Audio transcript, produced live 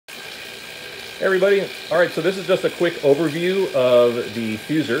Hey everybody. All right, so this is just a quick overview of the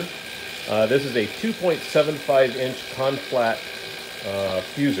Fusor. This is a 2.75 inch conflat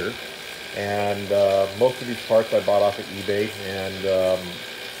Fusor, and most of these parts I bought off of eBay, and I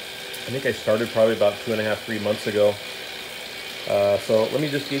think I started probably about 2.5–3 months ago. So let me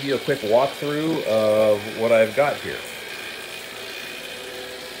just give you a quick walkthrough of what I've got here.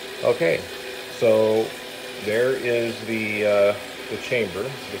 Okay, so there is the chamber.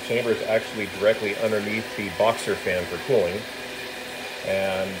 The chamber is actually directly underneath the boxer fan for cooling,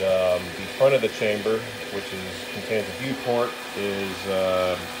 and the front of the chamber, which contains a viewport, is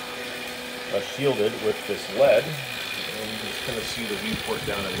shielded with this lead, and you can kind of see the viewport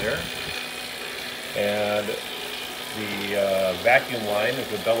down in there. And the vacuum line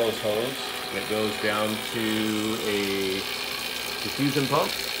is a bellows hose that goes down to a diffusion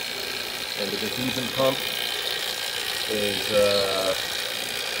pump, and the diffusion pump is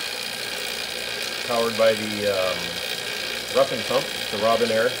powered by the roughen pump, the Robin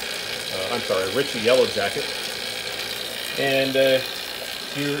Air, Ritchie Yellow Jacket. And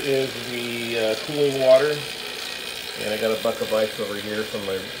here is the cooling water, and I got a bucket of ice over here from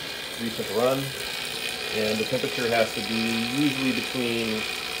my recent run, and the temperature has to be usually between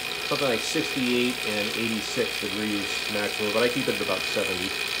something like 68 and 86 degrees maximum, but I keep it at about 70.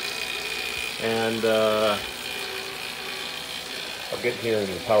 And I'll get here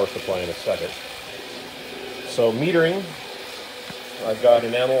into the power supply in a second. So metering, I've got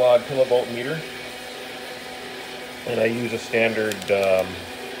an analog kilovolt meter, and I use a standard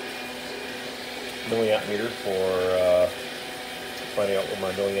milliamp meter for finding out what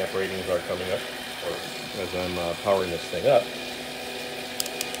my milliamp ratings are coming up, or as I'm powering this thing up.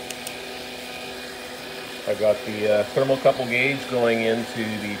 I've got the thermocouple gauge going into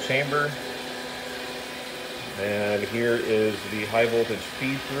the chamber. And here is the high voltage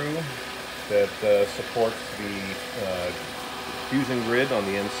feed through that supports the fusion grid on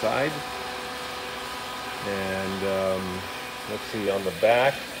the inside. And let's see, on the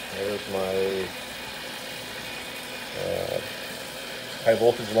back, there's my high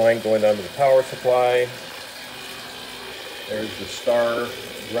voltage line going down to the power supply. There's the star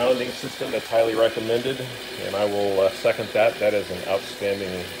grounding system that's highly recommended, and I will second that. That is an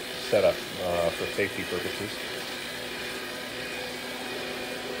outstanding setup for safety purposes.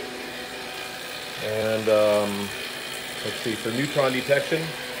 And let's see, for neutron detection,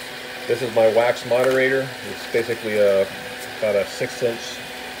 this is my wax moderator. It's basically about a 6-inch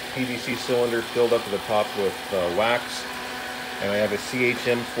PVC cylinder filled up to the top with wax, and I have a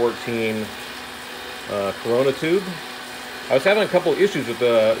CHM14 Corona tube. I was having a couple issues with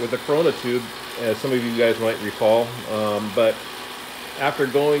the Corona tube, as some of you guys might recall, but after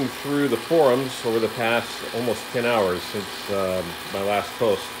going through the forums over the past almost 10 hours since my last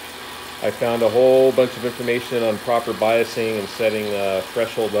post, I found a whole bunch of information on proper biasing and setting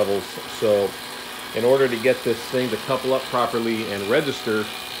threshold levels. So in order to get this thing to couple up properly and register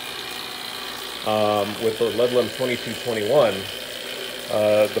with the Ludlum 2221,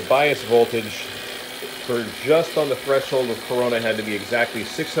 the bias voltage for just on the threshold of Corona had to be exactly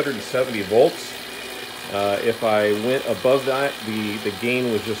 670 volts. If I went above that, the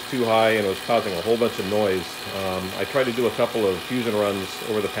gain was just too high and it was causing a whole bunch of noise. I tried to do a couple of fusion runs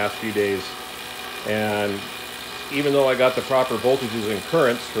over the past few days, and even though I got the proper voltages and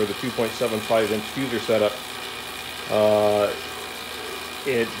currents for the 2.75 inch Fusor setup,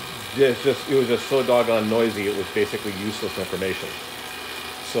 it was just so doggone noisy, it was basically useless information.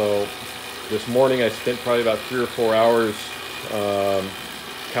 So this morning I spent probably about 3 or 4 hours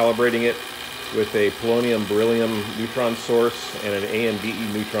calibrating it with a polonium beryllium neutron source and an AMBE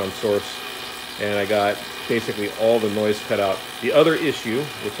neutron source, and I got basically all the noise cut out. The other issue,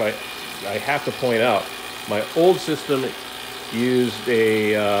 which I have to point out, my old system used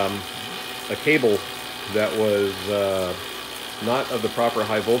a cable that was not of the proper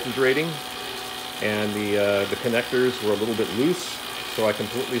high voltage rating, and the connectors were a little bit loose, so I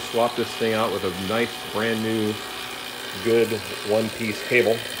completely swapped this thing out with a nice brand new good one-piece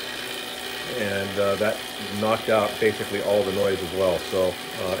cable, and that knocked out basically all the noise as well. So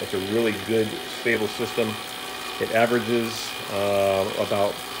it's a really good stable system. It averages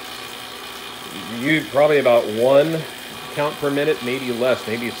probably about 1 count per minute, maybe less,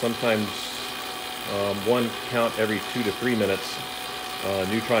 maybe sometimes 1 count every 2 to 3 minutes,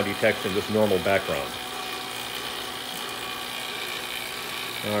 neutron detection, just normal background.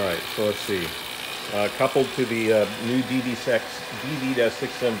 Alright, so let's see. Coupled to the new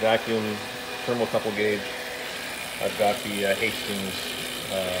DV-6M vacuum thermocouple gauge, I've got the Hastings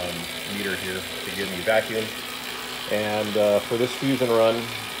meter here to give me vacuum. And for this fusion run,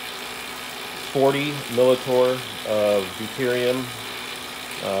 40 millitorr of deuterium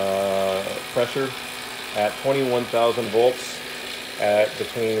pressure at 21,000 volts at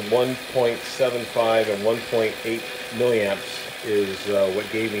between 1.75 and 1.8 milliamps is what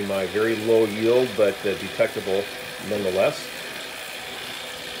gave me my very low yield, but detectable nonetheless.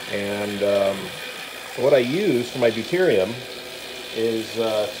 And so what I use for my deuterium is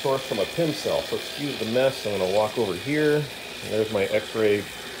sourced from a PIM cell. So excuse the mess, I'm going to walk over here. And there's my X-ray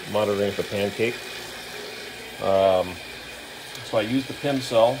monitoring for pancake. So I use the PIM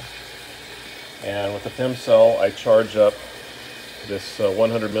cell, and with the PIM cell I charge up this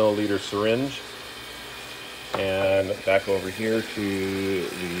 100 milliliter syringe, and back over here to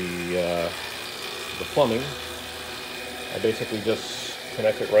the plumbing. I basically just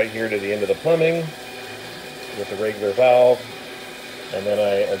connect it right here to the end of the plumbing with the regular valve, and then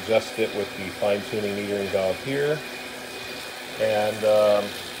I adjust it with the fine-tuning metering valve here. And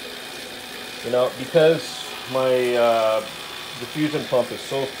you know, because my diffusion pump is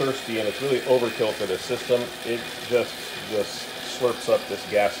so thirsty and it's really overkill for the system, it just slurps up this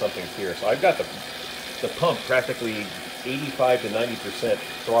gas something here. So I've got the pump practically 85 to 90%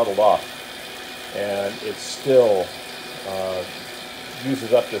 throttled off, and it still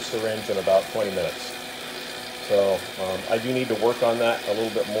uses up this syringe in about 20 minutes. So I do need to work on that a little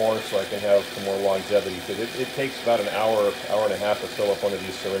bit more so I can have some more longevity, because it takes about an hour, hour and a half to fill up one of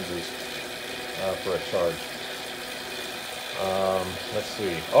these syringes for a charge. Let's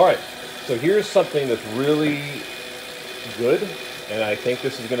see. All right, so here's something that's really good, and I think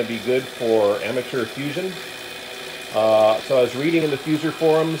this is going to be good for amateur fusion. So I was reading in the Fusor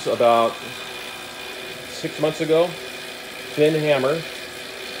forums about 6 months ago. Finn Hammer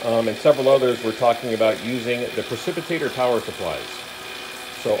and several others were talking about using the precipitator power supplies.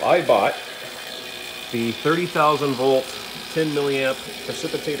 So I bought the 30,000 volt 10 milliamp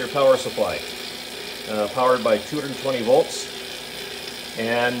precipitator power supply, powered by 220 volts,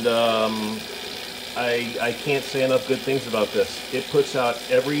 and I can't say enough good things about this. It puts out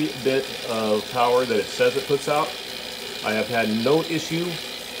every bit of power that it says it puts out. I have had no issue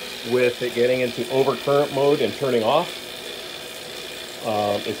with it getting into overcurrent mode and turning off.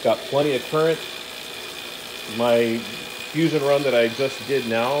 It's got plenty of current. My fusion run that I just did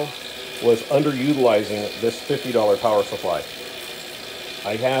now was underutilizing this $50 power supply.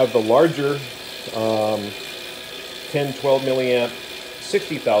 I have the larger 10, 12 milliamp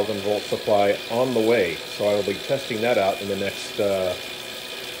 60,000 volt supply on the way, so I will be testing that out in the next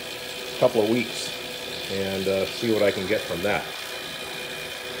couple of weeks and see what I can get from that.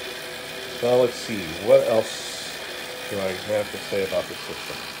 So let's see, what else do I have to say about this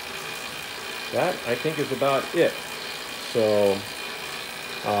system? That, I think, is about it. So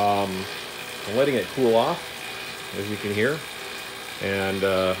I'm letting it cool off, as you can hear, and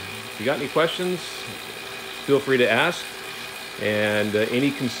if you got any questions, feel free to ask. And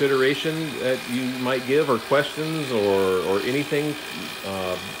any consideration that you might give, or questions, or anything,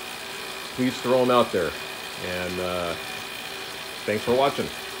 please throw them out there. And thanks for watching.